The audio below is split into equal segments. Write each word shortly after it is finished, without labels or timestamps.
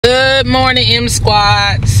Good morning, M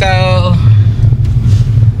Squad. So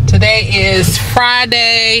today is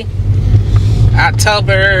Friday,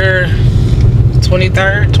 October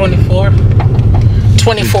 23rd, 24th,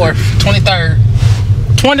 24th, 23rd,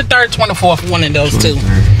 23rd, 24th, one of those two.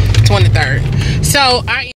 23rd. So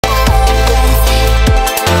I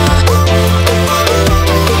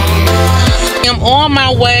am on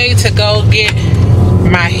my way to go get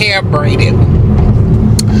my hair braided.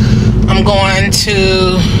 I'm going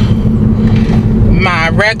to my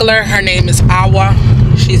regular, her name is Awa.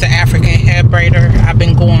 She's an African hair braider. I've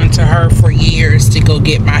been going to her for years to go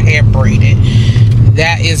get my hair braided.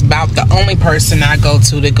 That is about the only person I go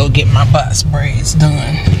to go get my box braids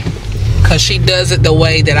done, because she does it the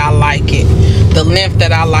way that I like it, the length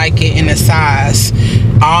that I like it, and the size.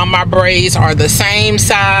 All my braids are the same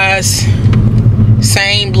size,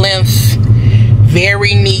 same length,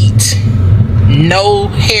 very neat, no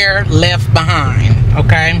hair left behind.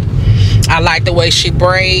 Okay, I like the way she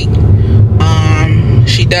braid.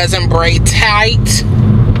 She doesn't braid tight,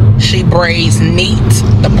 she braids neat.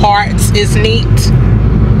 The parts is neat,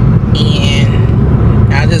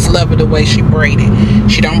 and I just love it the way she braided.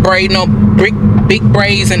 She don't braid no big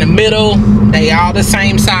braids in the middle. They all the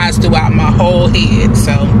same size throughout my whole head.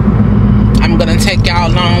 So I'm gonna take y'all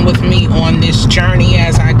along with me on this journey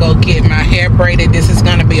as I go get my hair braided. This is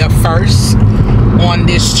gonna be a first on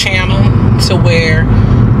this channel, to where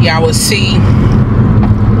y'all will see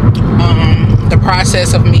the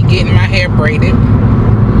process of me getting my hair braided,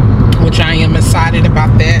 which I am excited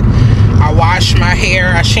about that. I washed my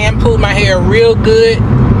hair, I shampooed my hair real good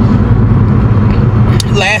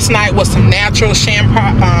last night with some natural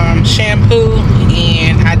shampoo,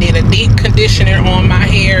 and I did a deep conditioner on my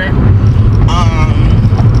hair.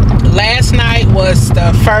 Last night was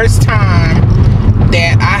the first time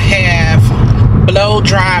that I have blow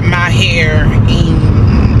dried my hair in,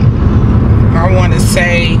 I want to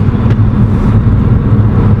say,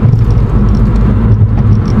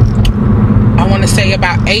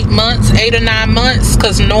 about 8 months, 8 or 9 months.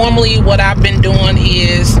 Because normally what I've been doing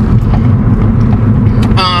is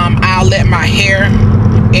I'll let my hair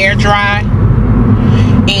air dry,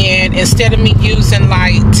 and instead of me using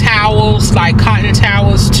like towels, like cotton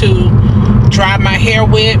towels to dry my hair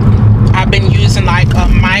with, I've been using like a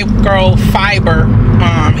microfiber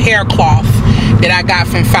hair cloth that I got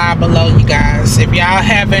from Five Below. You guys, if y'all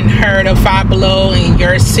haven't heard of Five Below in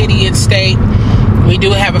your city and state, we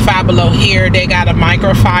do have a Five Below here. They got a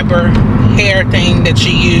microfiber hair thing that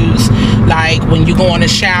you use, like when you go in the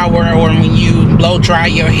shower, or when you blow dry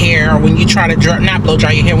your hair, or when you try to not blow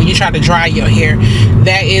dry your hair, when you try to dry your hair.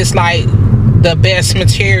 That is like the best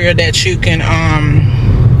material that you can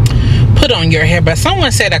put on your hair. But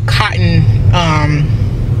someone said a cotton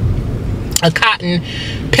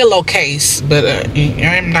pillowcase, but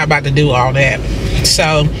I'm not about to do all that.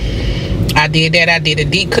 So I did that. I did a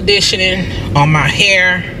deep conditioning on my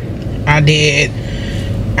hair. I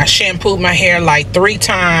shampooed my hair like 3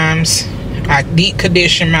 times. I deep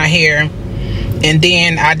conditioned my hair, and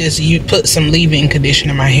then I just put some leave-in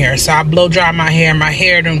conditioner in my hair. So I blow dry my hair. My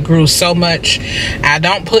hair done grew so much. I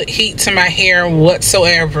don't put heat to my hair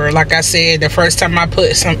whatsoever. Like I said, the first time I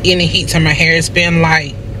put any heat to my hair, it's been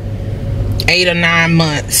like 8 or 9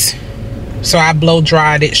 months. So I blow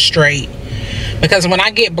dried it straight, because when I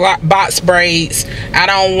get box braids, I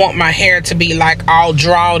don't want my hair to be like all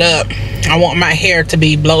drawed up. I want my hair to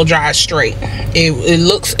be blow dried straight.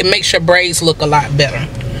 It makes your braids look a lot better.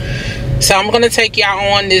 So I'm gonna take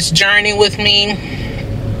y'all on this journey with me,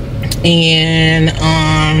 and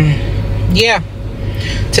yeah,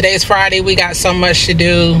 today's Friday. We got so much to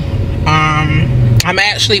do. I'm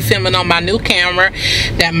actually filming on my new camera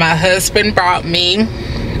that my husband brought me.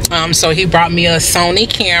 So he brought me a Sony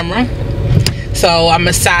camera. So I'm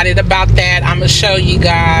excited about that. I'm gonna show you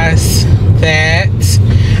guys that.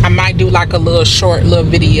 I might do like a little short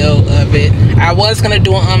video of it. I was gonna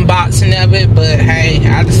do an unboxing of it, but hey,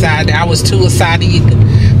 I decided I was too excited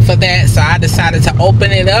for that, so I decided to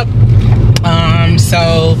open it up. And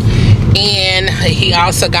he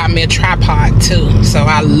also got me a tripod too. So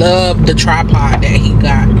I love the tripod that he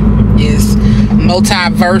got. It's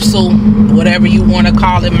multiversal, whatever you want to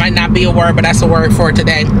call it. Might not be a word, but that's a word for it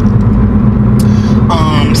today.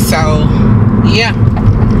 So yeah,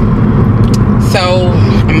 so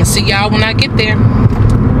I'm gonna see y'all when I get there.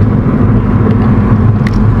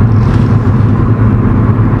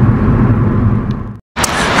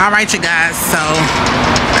 All right, you guys, so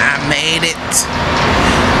I made it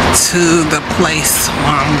to the place where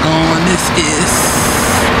I'm going. This is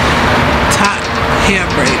Top Hair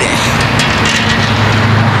Braiding.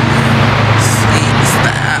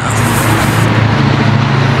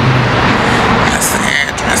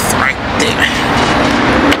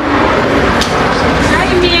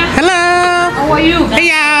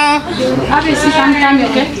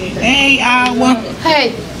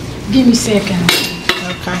 Give me a second.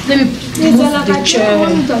 Okay. Let me move the chair.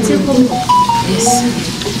 Yes.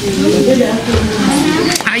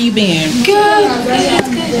 How you been? Good.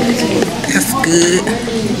 That's good.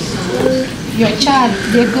 Your child,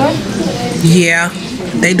 they good? Yeah.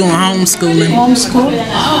 They doing homeschooling. Homeschool?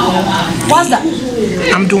 What's that?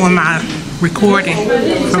 I'm doing my recording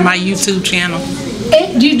for my YouTube channel.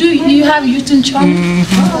 Hey, do you have YouTube channel?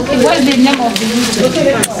 Okay, what is the name of the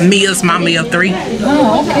YouTube? Mia's Mommy of 3.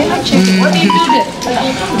 Oh, okay. I check it. What do you do there?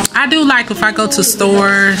 I do like if I go to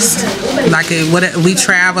stores, like we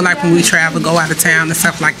travel, like when we travel, go out of town and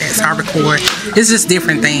stuff like that. So I record. It's just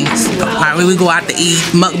different things. Like when we go out to eat,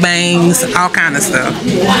 mukbangs, all kind of stuff.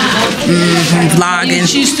 Vlogging.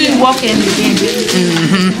 She's still working again.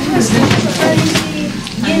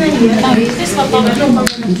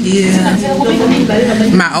 Yeah.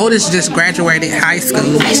 My oldest just graduated high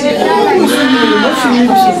school.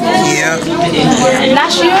 Yeah.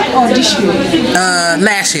 Last year or this year?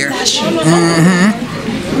 Last year.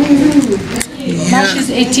 Yeah. Now she's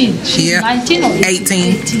 18. She's 19 or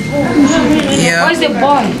 18. Yeah. Where's the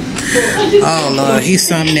boy? Oh Lord, he's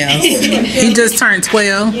something else. He just turned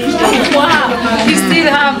 12. Wow. You still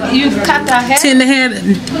have, you cut her hair? Tend the hair.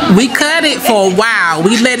 We cut it for a while.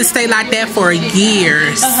 We let it stay like that for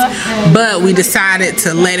years. But we decided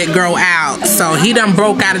to let it grow out. So he done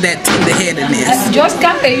broke out of that tender-headedness. Just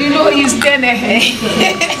cut it, you know he's tender hair.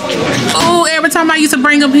 Oh, every time I used to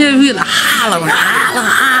bring him here, he'd hollering.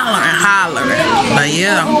 But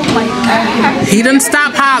yeah, Oh my God. he done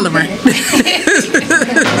stopped hollering.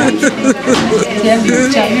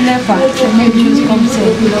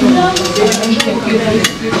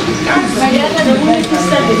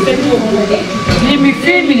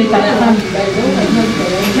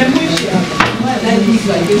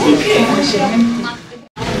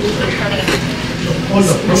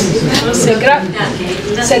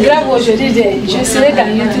 C'est grave aujourd'hui, je serai dans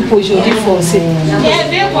YouTube aujourd'hui forcé.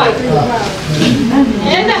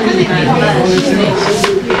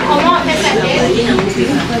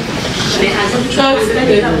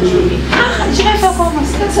 Je vais faire comment?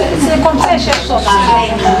 C'est comme ça, je cherche son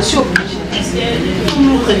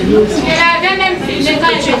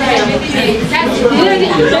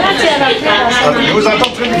Je vous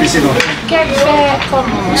entends très difficilement. Quel fait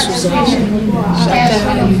comment? Okay.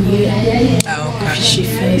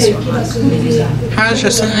 How's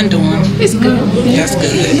your son doing? It's good. That's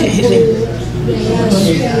good.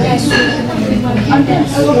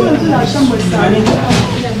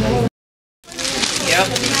 Yep.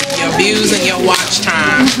 Your views and your watch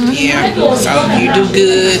time. Yeah. So you do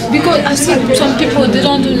good. Because I see some people, they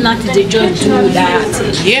don't do nothing, they just do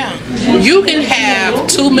that. Yeah. You can have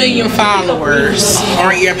 2 million followers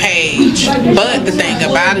on your page, but the thing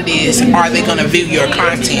about it is, are they going to view your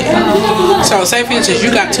content? So say for instance,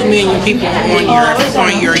 you got 2 million people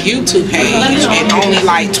on your YouTube page, and only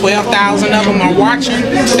like 12,000 of them are watching.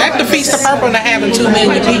 That defeats the purpose of having 2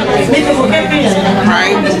 million people,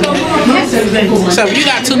 right? So if you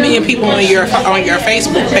got 2 million people on your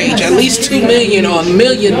Facebook page, at least 2 million or 1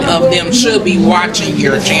 million of them should be watching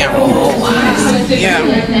your channel. Yeah.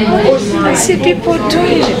 I see people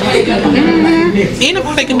doing it.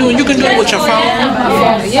 Anybody can do it. You can do it with your phone.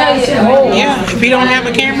 Yeah. If you don't have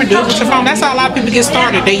a camera, do it with your phone. That's how a lot of people get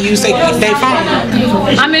started. They use their phone.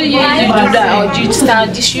 How many years did you do that, or did you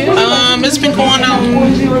start this year? It's been going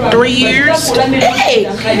on 3 years. Hey.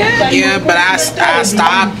 Yeah, but I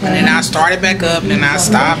stopped and then I started back up, and then I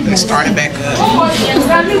stopped and started back up.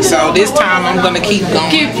 So this time I'm gonna keep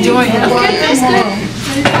going. Keep doing it. Okay, that's good.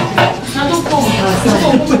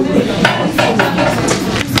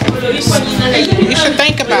 You should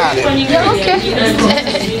think about it. Yeah, okay.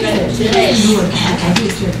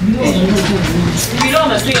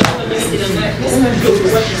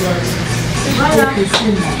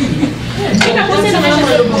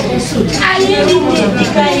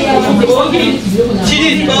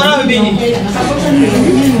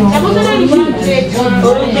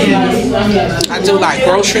 I do like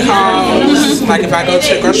grocery hauls. Like if I go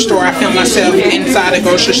to the grocery store, I film myself inside the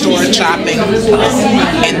grocery store shopping,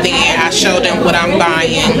 and then I show them what I'm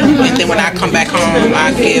buying, and then when I come back home,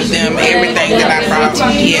 I give them everything that I brought.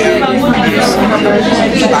 Yeah.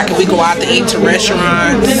 Like if we go out to eat to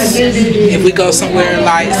restaurants, if we go somewhere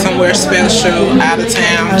special out of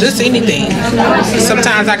town, just anything.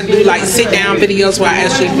 Sometimes I can do like sit down videos where I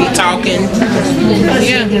actually be talking.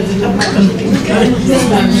 Yeah.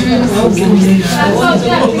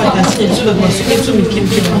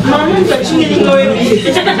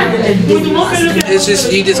 It's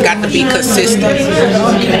just, you just got to be consistent.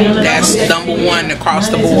 That's number one across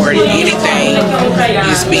the board. Anything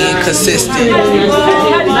is being consistent.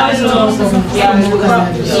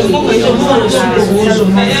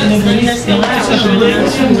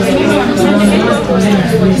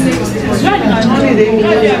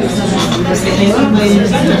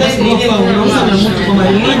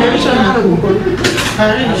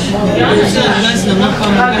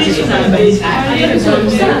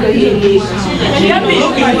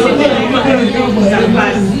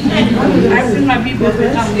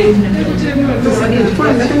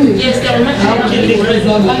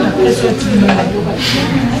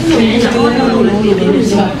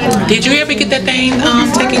 Did you ever get that thing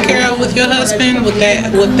taken care of with your husband with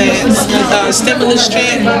that stimulus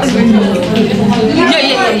check? Yeah.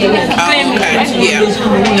 Oh, okay. Yeah.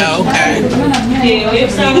 Oh, okay.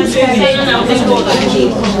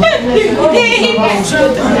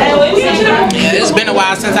 Yeah, it's been a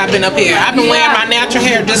while since I've been up here. I've been wearing my natural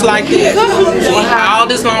hair just like this all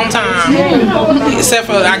this long time, except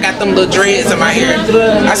for I got them little dreads in my hair.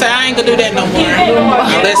 I said I ain't gonna do that no more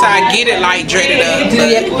unless I get it like dreaded up.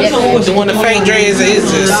 But doing the fake dreads is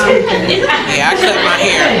just, yeah, I cut my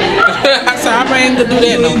hair. I said I ain't gonna do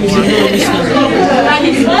that no more.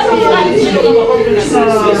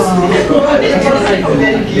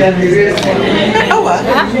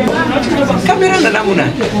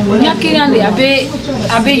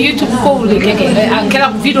 Abe YouTube ko le keke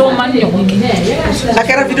akela video man yo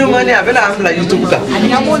akela video man ya bela amla YouTube ka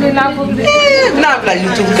anyamone la ko na amla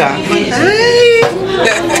YouTube ka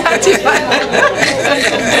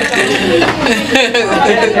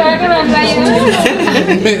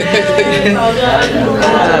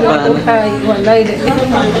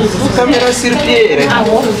camera sirpiere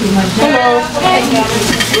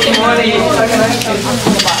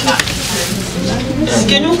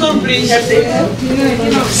Can you come please?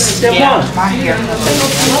 C'est bon.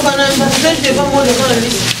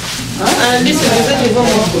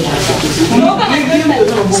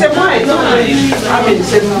 C'est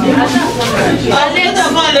moi.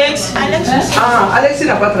 Alex. Ah, Alex il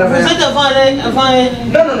n'a pas travaillé. Vous êtes avant elle.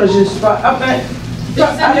 Non, je ne suis pas. Après,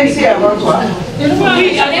 Alex est avant toi.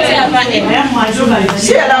 Oui, Alex est avant elle.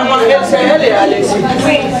 Si elle est avant elle, c'est elle et Alex.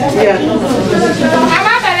 Oui.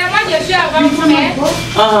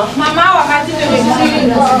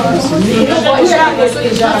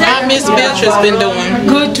 How Miss Beatrice been doing?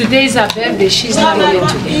 Good. Today's her birthday. She's not here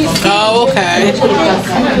today. Oh, okay.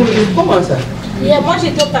 Comment ça? Moi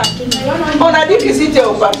j'étais au parking. On a dit que si tu es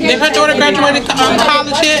au parking. Did her daughter graduate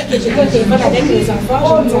college yet?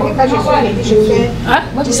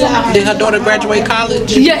 Did her daughter graduate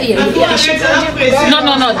college? Yeah.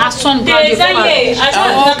 No. Her son graduated.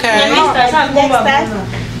 Oh, okay.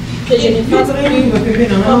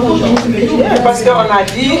 Parce qu'on a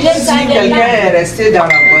dit si quelqu'un est resté dans la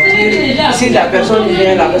voiture, si la personne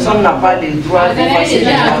vient, la personne n'a pas le droit de passer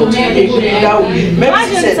dans la voiture. Et là où, même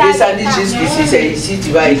si c'est descendu jusqu'ici, c'est ici,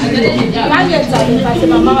 tu vas ici.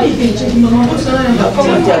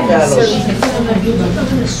 Comment tu as fait alors?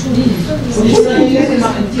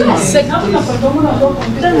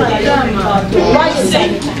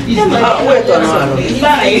 Ah, où est ton nom alors?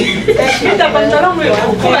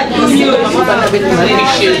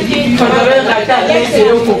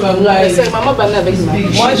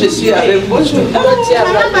 Moi je suis avec vous.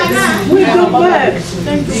 Oui, ton père.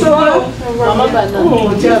 Ça va? Oh,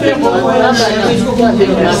 tu es avec moi.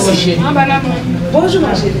 Bonjour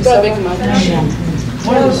ma chérie. Tu es avec ma chérie. Tu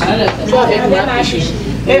es avec ma chérie.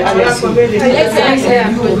 Et Alex est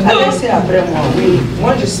après moi, oui.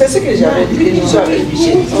 Moi je sais ce que j'avais dit, je suis avec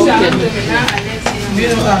Michel.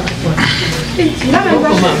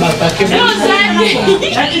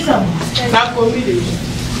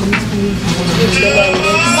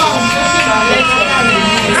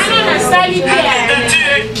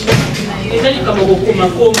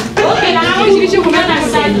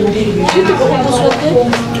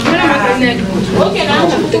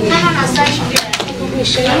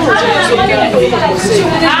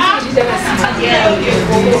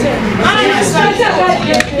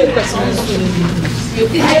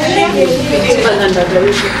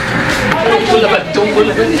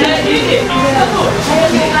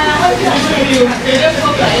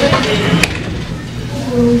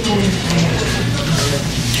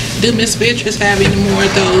 Do Miss Beatrice have any more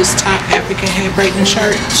of those top African hair braiding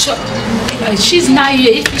shirts? Sure. She's not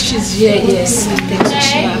here. If she's here, yes.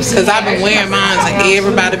 Because I've been wearing mine and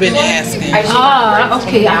everybody been asking. Ah,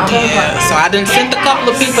 okay. Yeah, so I done sent a couple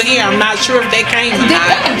of people here. I'm not sure if they came or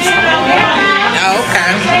not.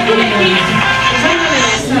 Okay.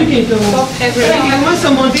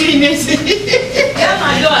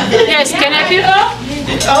 Yes, can I help you?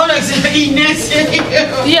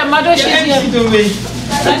 Yeah, Mado, she's here.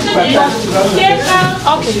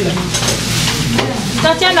 Okay.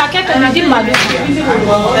 Tatiana, quelqu'un m'a dit Mado.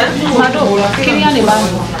 Mado, qui vient de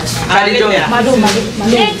Mado? Mado.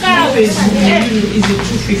 Is it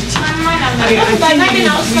 250?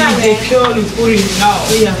 They cure the pouring now.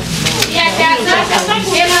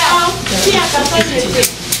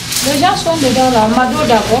 Les gens sont dedans là. Mado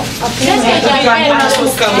d'abord.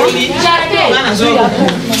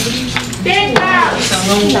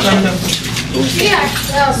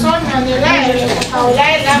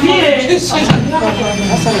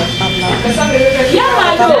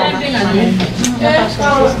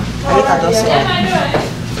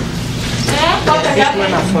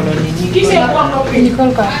 Après,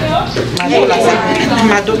 Nicole quoi?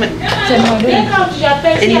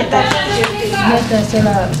 C'est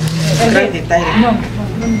la Grande détail. non.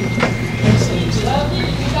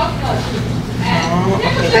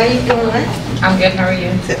 How you doing? I'm good, how are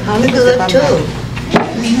you? I'm good too.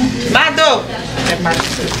 Mado.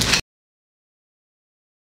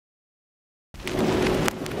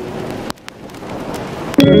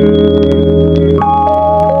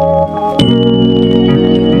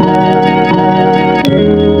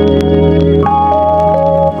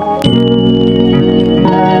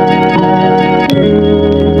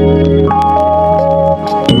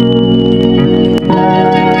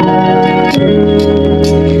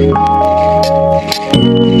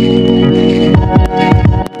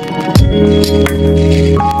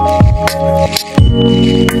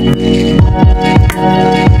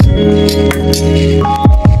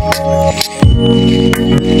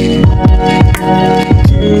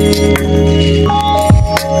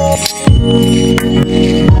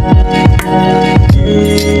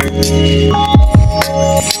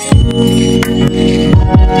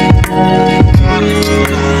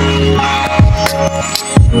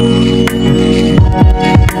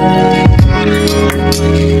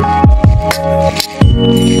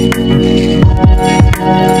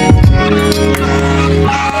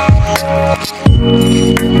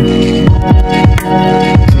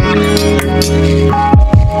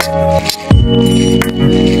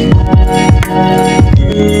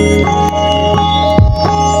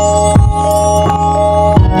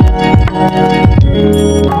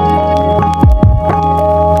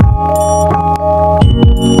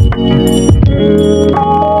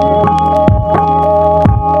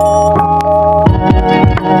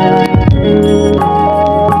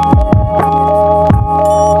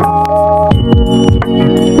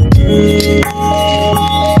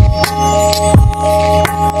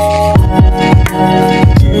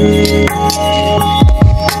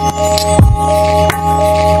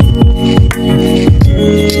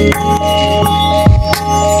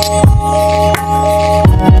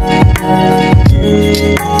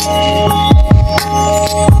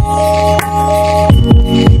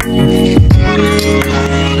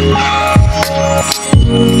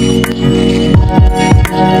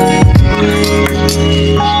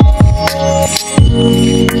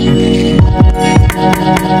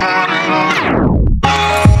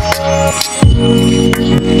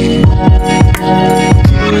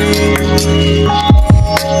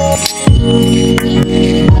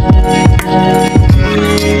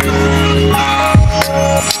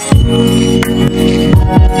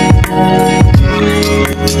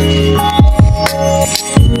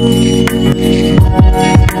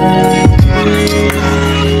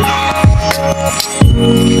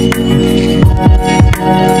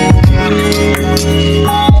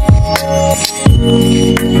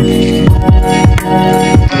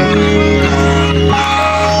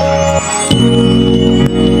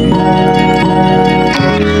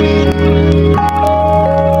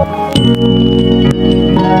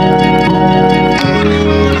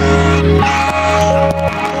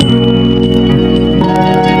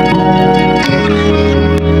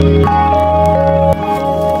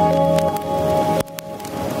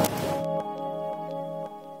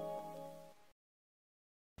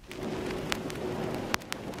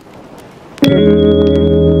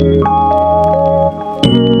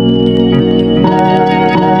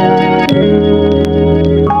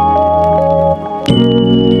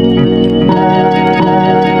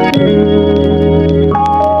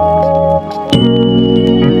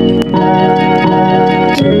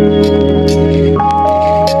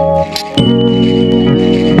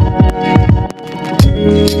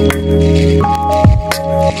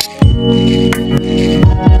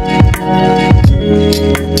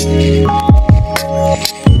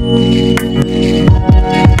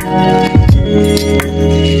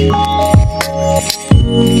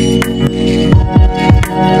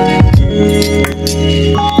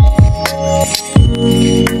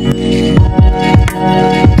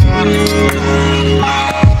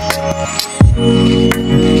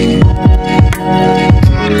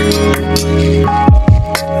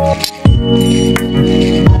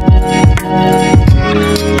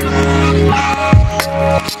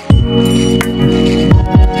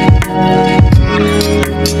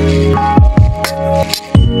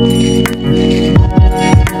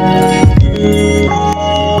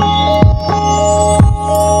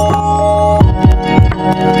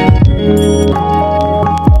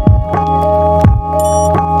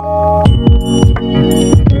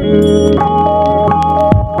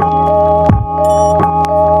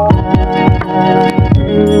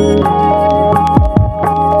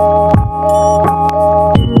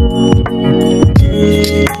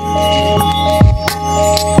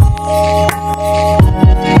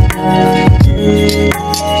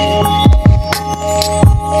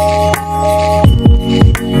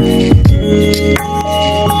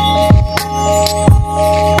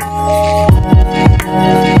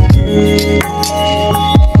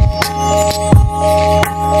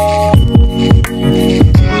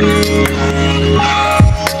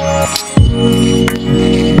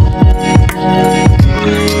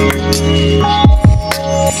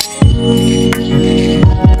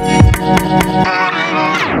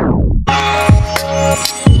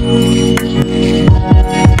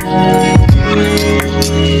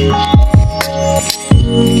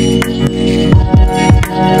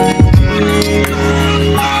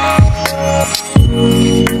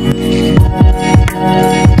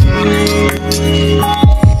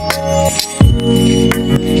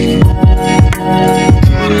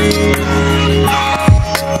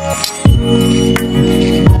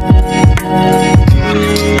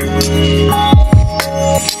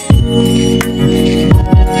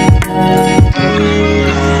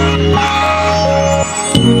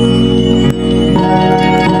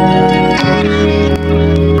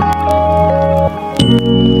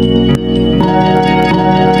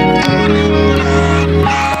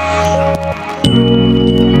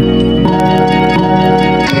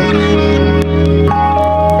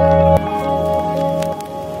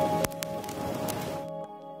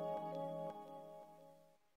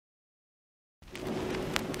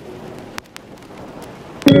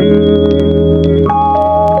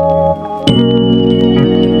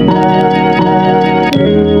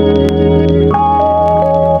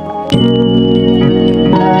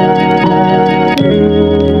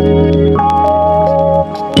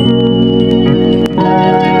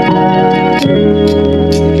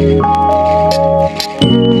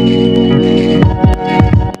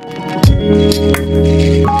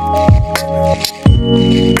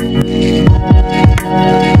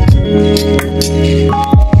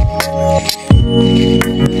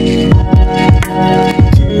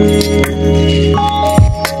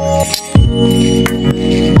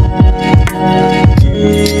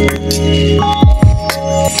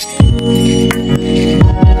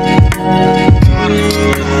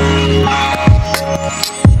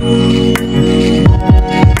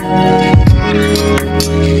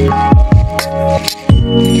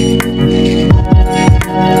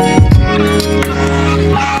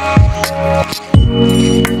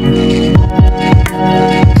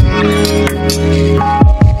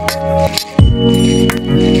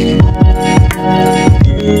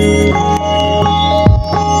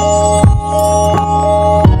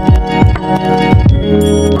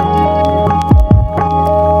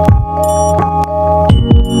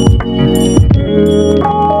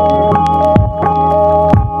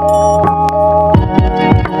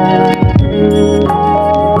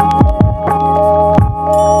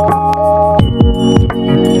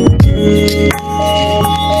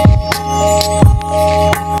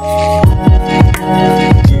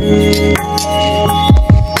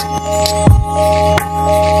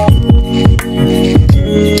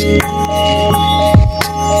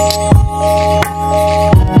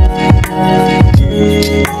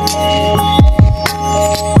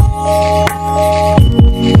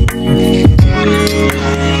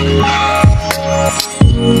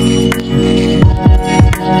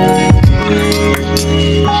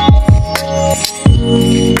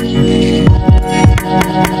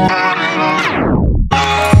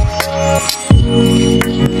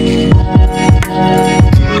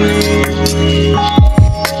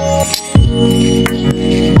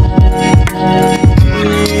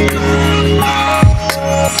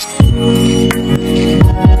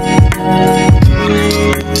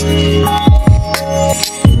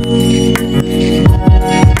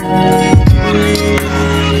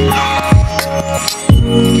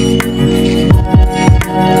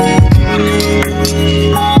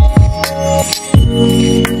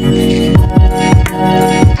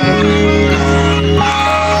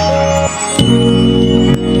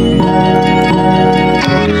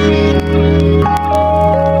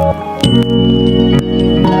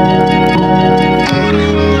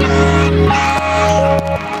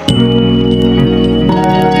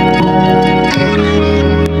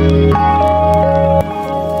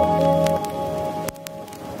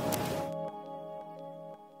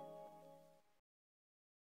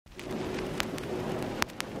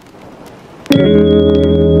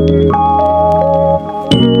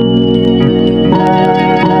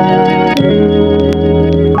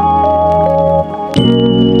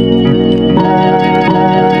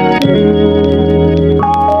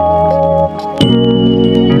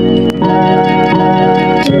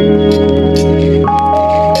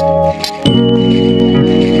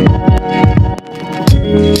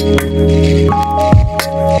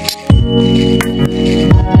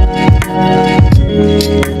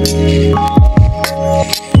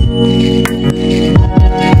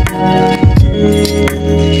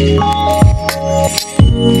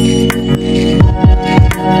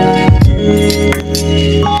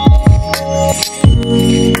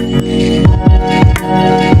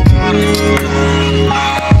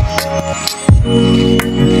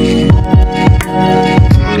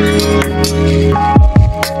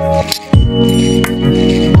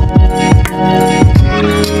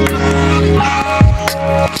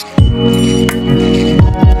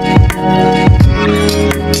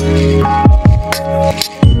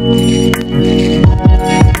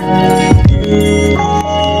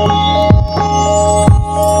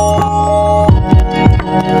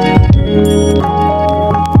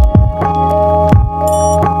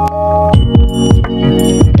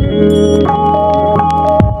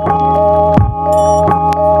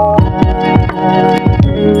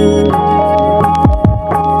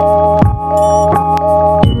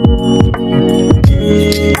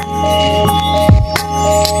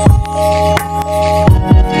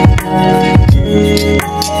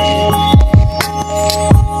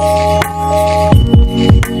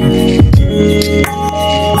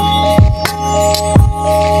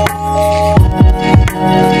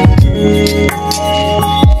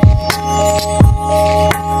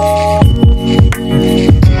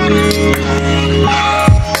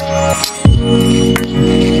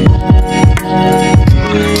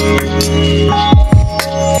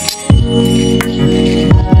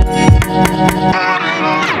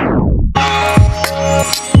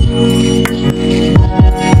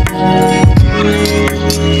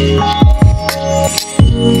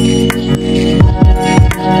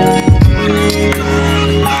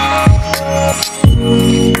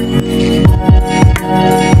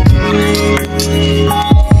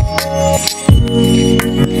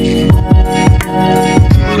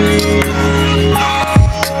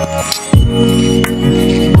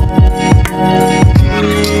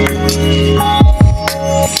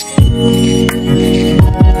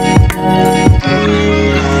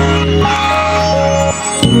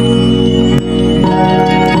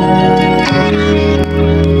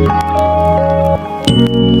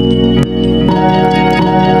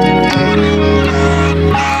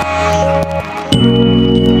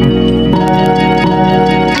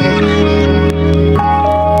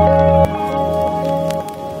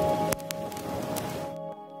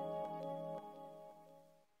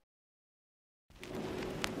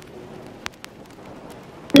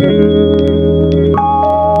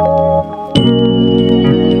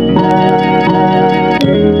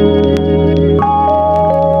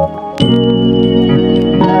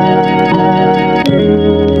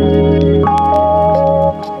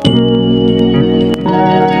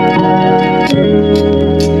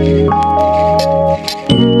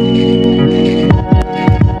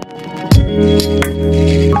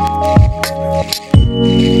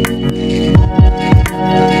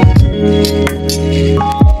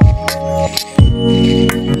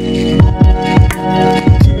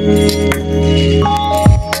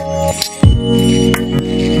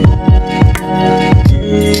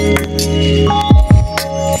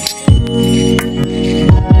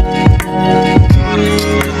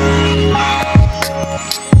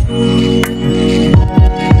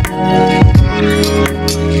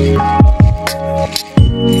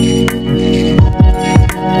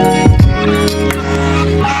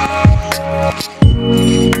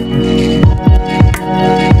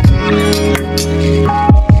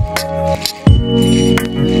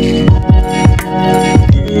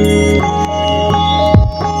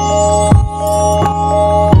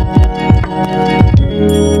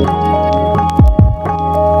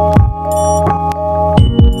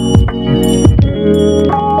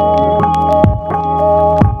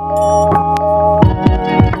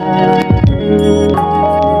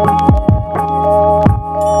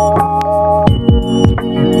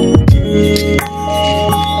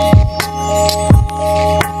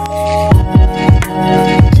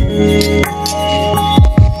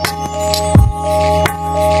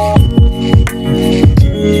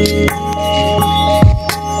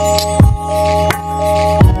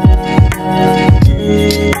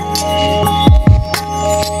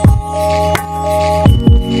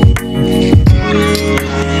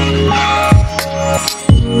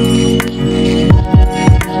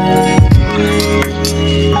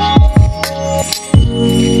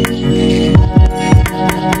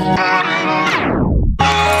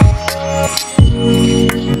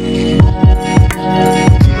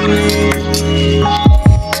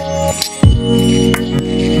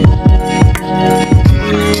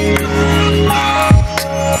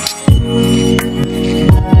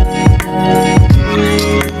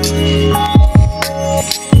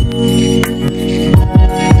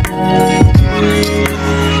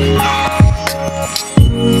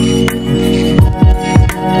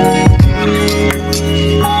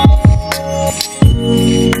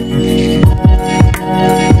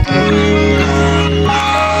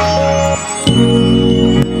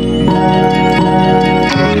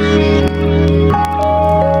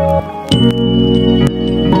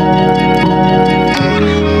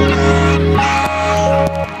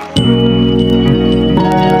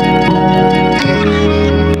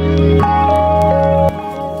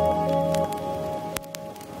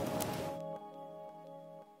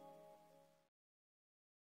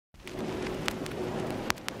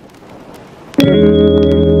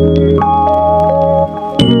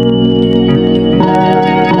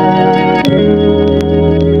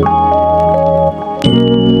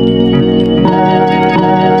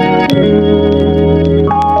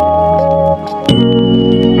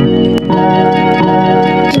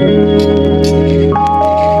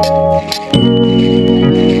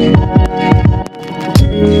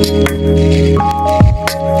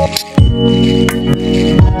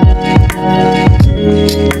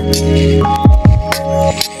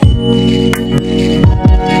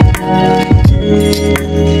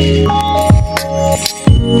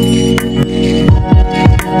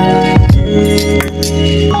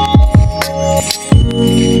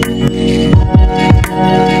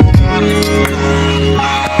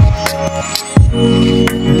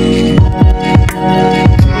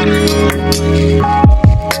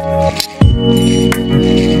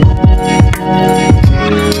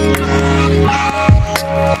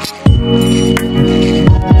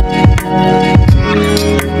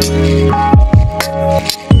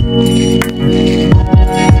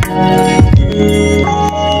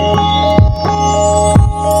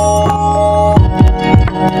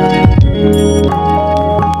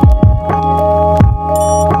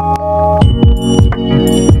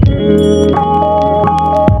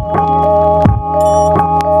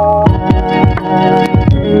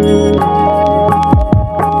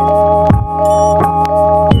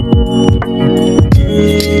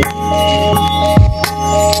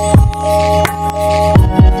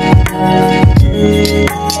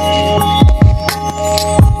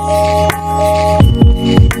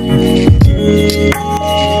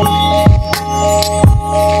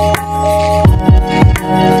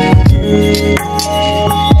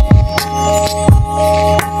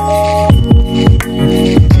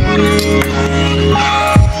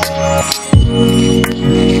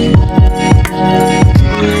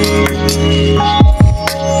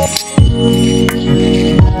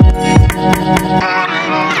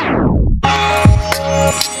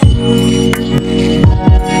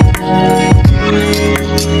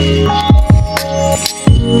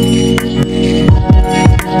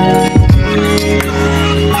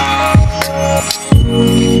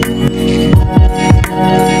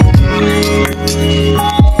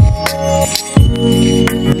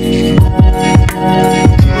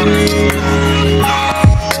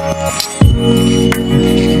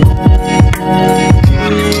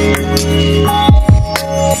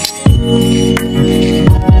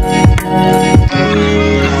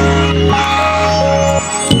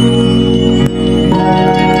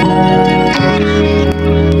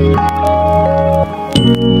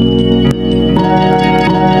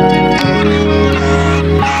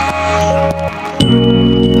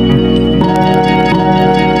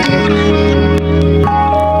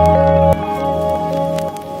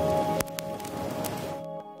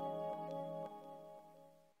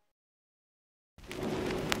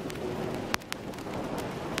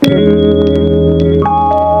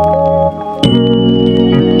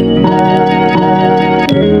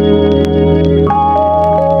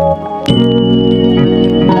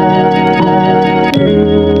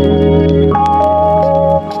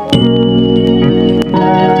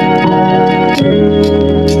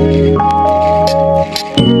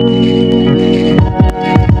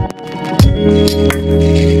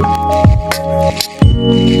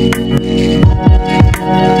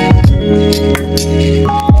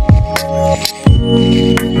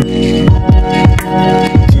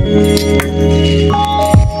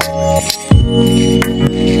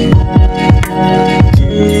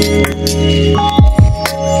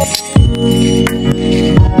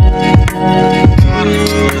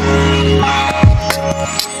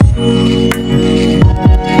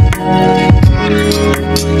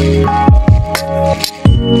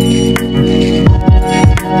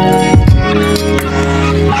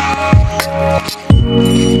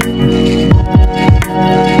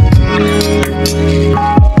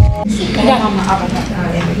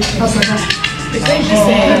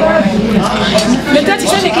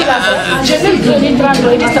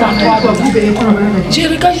 J'ai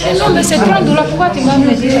regardé, non, mais c'est $30. Pourquoi tu vas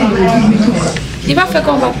me dire? Il va faire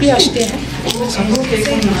qu'on va plus acheter.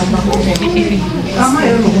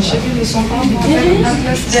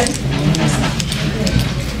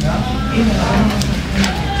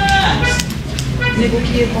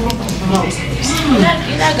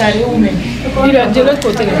 Il a garé où même? Il est de l'autre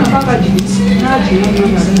côté.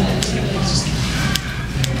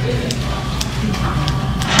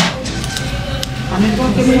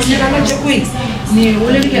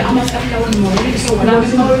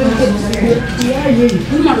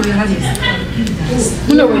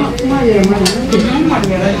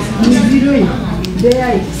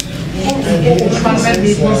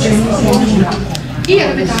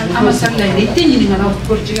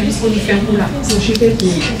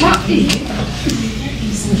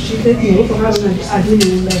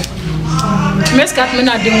 Mas kat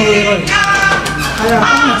mena dengoro yoro.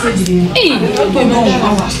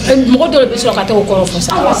 Moko dole biso kata okoro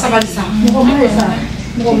fosa.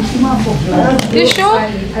 C'est chaud.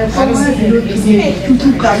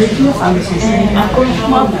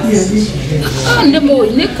 Ndemo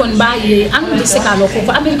ne kon ba ye anu de se ka lo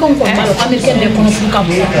ko American kon ba lo American de kon fu ka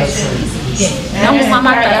bo. Nangu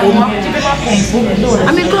mama ta o ma.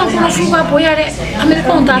 American kon fu ka bo ya re.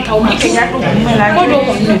 American ta ta o ma. Ko do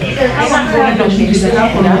ko ni.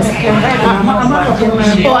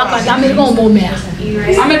 O aka American bo me.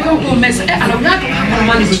 American ko me se ala na ko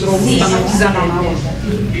ma ni bro ba ma tizana na wa.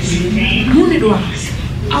 Mune do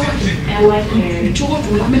chogo to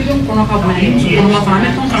American kono ka bo ni so ma fa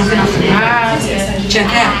American kan se na check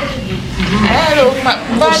hello ba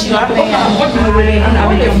yo ape ya ko mo le na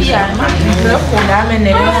be fia lo ko da me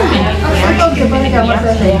ne ko ke pa ka ma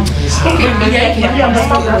se ya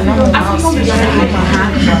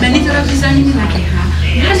mais ni to la visa ni na ke ha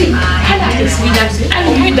hala eswida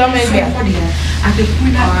ali muy do me be avec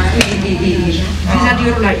kuila visa di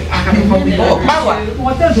ro la aka ko bi ba wa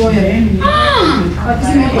mo te do ya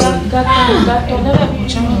gato deve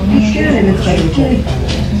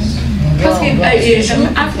parce que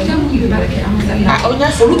Afrique mu ibe barake amazala onya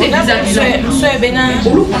olu te visa so ebe na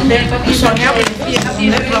olu konde pa ki so nya ko fi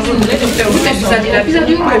le problem le docteur olu te visa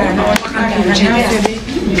di ko la no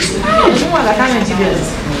mo ala kana ti be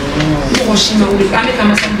mo shima olu ame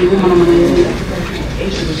kama sa de mo mama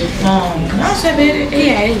no se be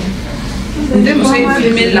ella ndemo se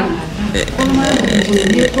filmer là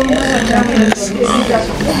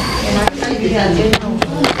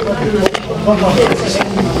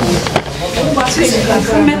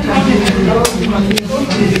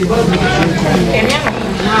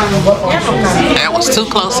That was too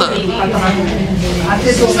close up.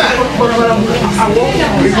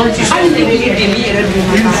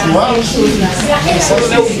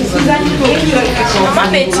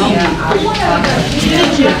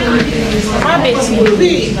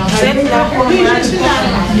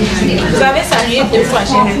 Vous avez salué 2 fois,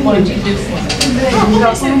 j'ai répondu 2 fois.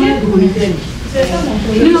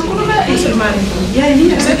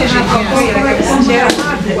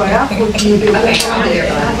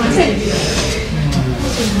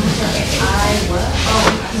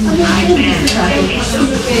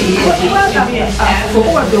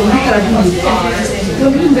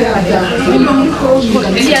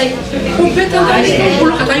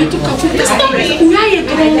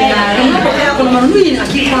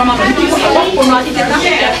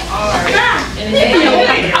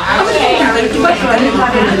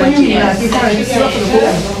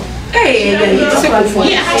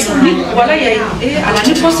 Voilà, il y a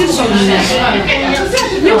une possible solution.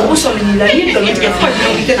 Mais on sort la ligne, donc il y a pas de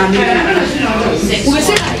vérité dans le où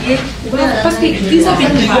c'est parce que ils avaient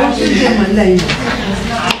dit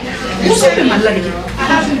où ça fait mal là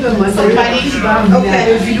ok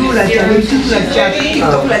vidéo là YouTube là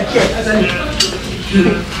TikTok là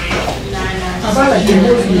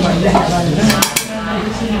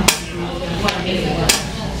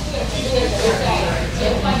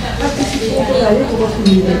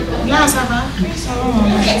Là, ça va.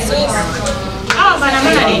 Ah, bah,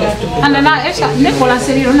 la main, esa, ne pour la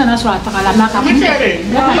série, on a sur la tara, la marque.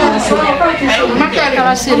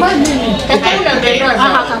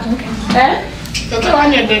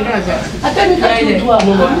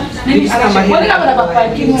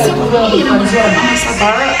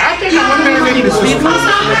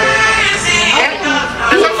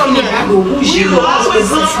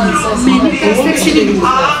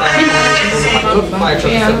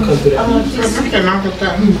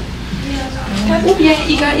 Ou bien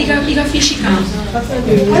il a fiché quand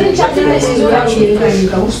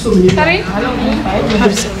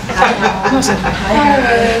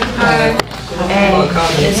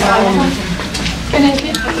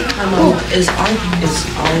Is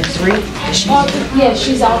R3? Is she? Yeah,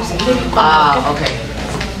 she's outside. Okay.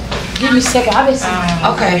 Give me a second. I'll be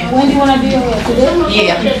Okay. When do you want to be here? Today?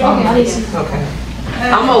 Yeah. Okay, I'll listen. Okay.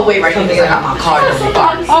 I'm gonna wait right here because I got my car in the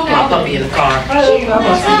car. My puppy in the car.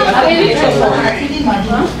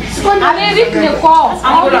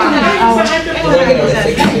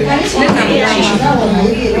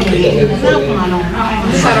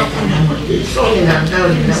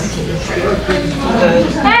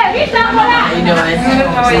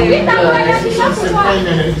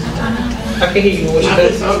 I can hear you. What you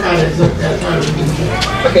doing?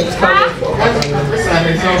 Okay, just come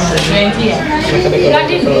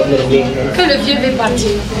Que le vieux veut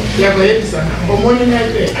partir.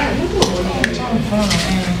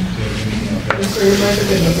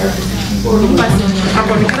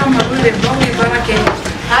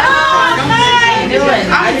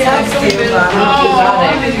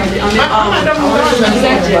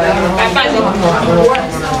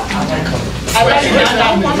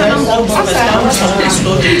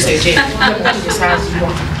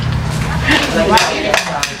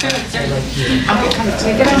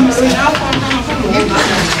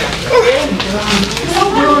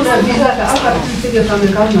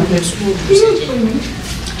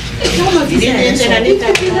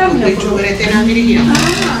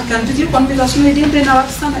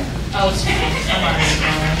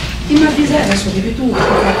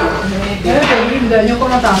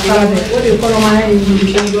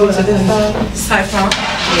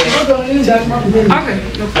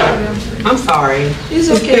 I'm sorry. It's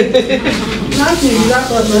okay.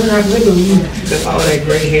 That's all that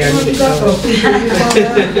gray hair. I need to cover.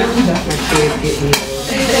 My kids get me.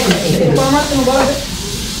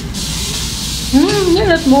 Yeah,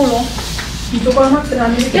 that's more long.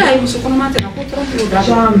 Yeah, you should come out and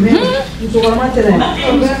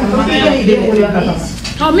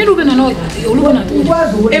Oh, me looking at no, you looking at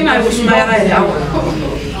Emma was my right hour.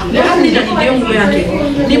 I need a young man.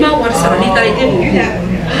 Nima was a little idea.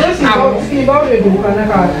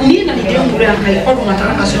 Nina, the young man, I called my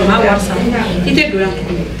husband. I was he did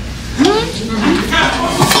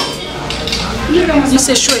You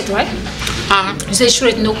say straight, right? You say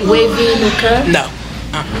straight, no wavy, no curve? No.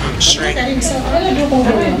 Straight. Yeah,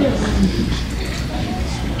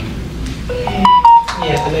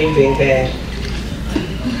 I know you're being bad.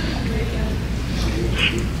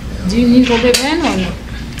 Do you need rubber band or no?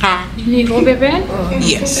 Huh? You need rubber band?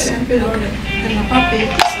 Yes.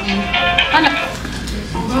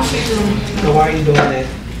 So why are you doing that?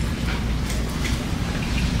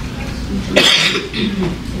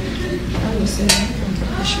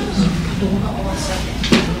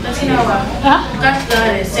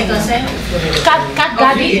 Quatre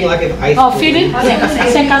gardés. Oh, feeling?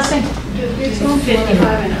 55.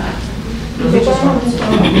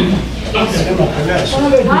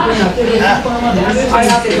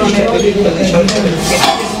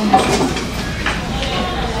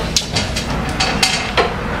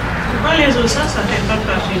 Les autres, ça fait pas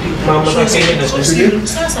partie du Mama, I can't hear nothing.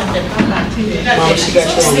 ça fait pas partie de la Mama, she got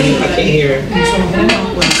you on mute. I can't hear her.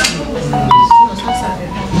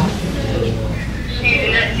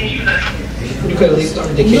 You could at least start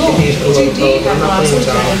to kick your hands for a little clothes. I'm not playing with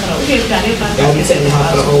y'all. Y'all be sitting in the house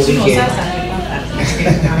for the whole weekend.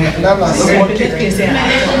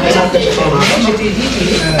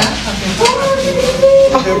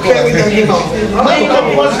 Okay, we done get home.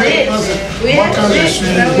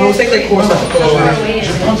 No, take that course off.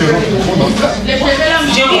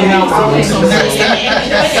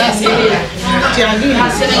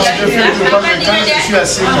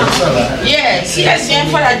 Yes, yes, viens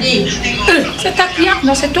faire la dire. C'est ta pierre,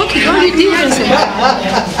 non, c'est toi qui dois lui dire.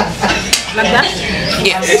 Like that?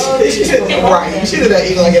 Yes. Right, she did that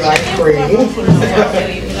eating like an ice cream.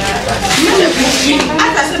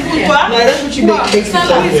 Ah, ça c'est pour toi? No, that's what you make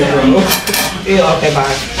yourself with, bro. Yeah, okay,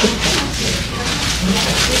 bye.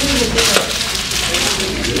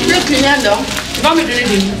 Le client donc. Va me donner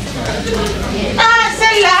des mots. Ah,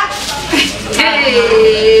 celle-là.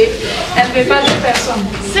 Hey, elle ne fait pas deux personnes.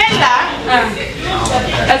 Celle-là. Ah.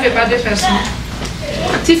 Elle ne fait pas deux personnes.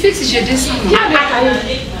 Tu fixes si je descends.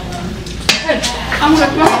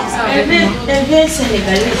 Elle vient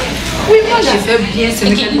sénégalaise. Oui, moi j'ai fait bien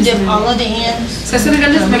sénégalaise. C'est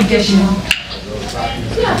sénégalaise même bien chine.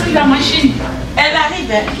 Qui a pris la machine? Elle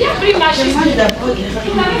arrive. Hein? Qui a pris la machine? Je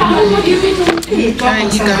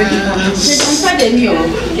donne pas de nuit.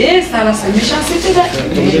 Et ça là, c'est méchant, c'était là.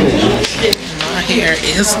 My hair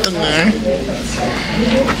is done.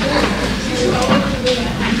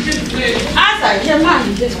 Ah, ça vient mal.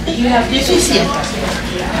 Il y a difficile.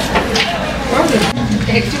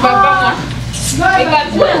 Et tu vas pas moi?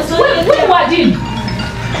 Last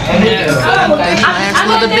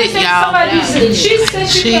little bit, y'all.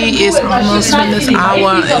 She is almost finished.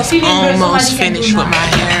 Hour is almost finished with my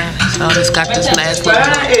hair. So I just got this last little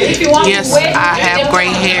bit. Yes, I have gray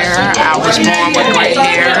hair. I was born with gray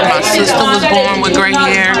hair. My sister was born with gray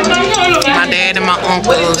hair. My dad and my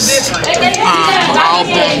uncles all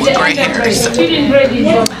born with gray hair. So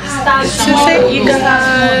this is it, you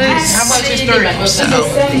guys. So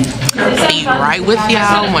I'll be right with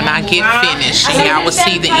y'all when I get finished, and y'all will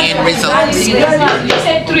see the end results. You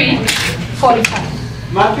said 3:45.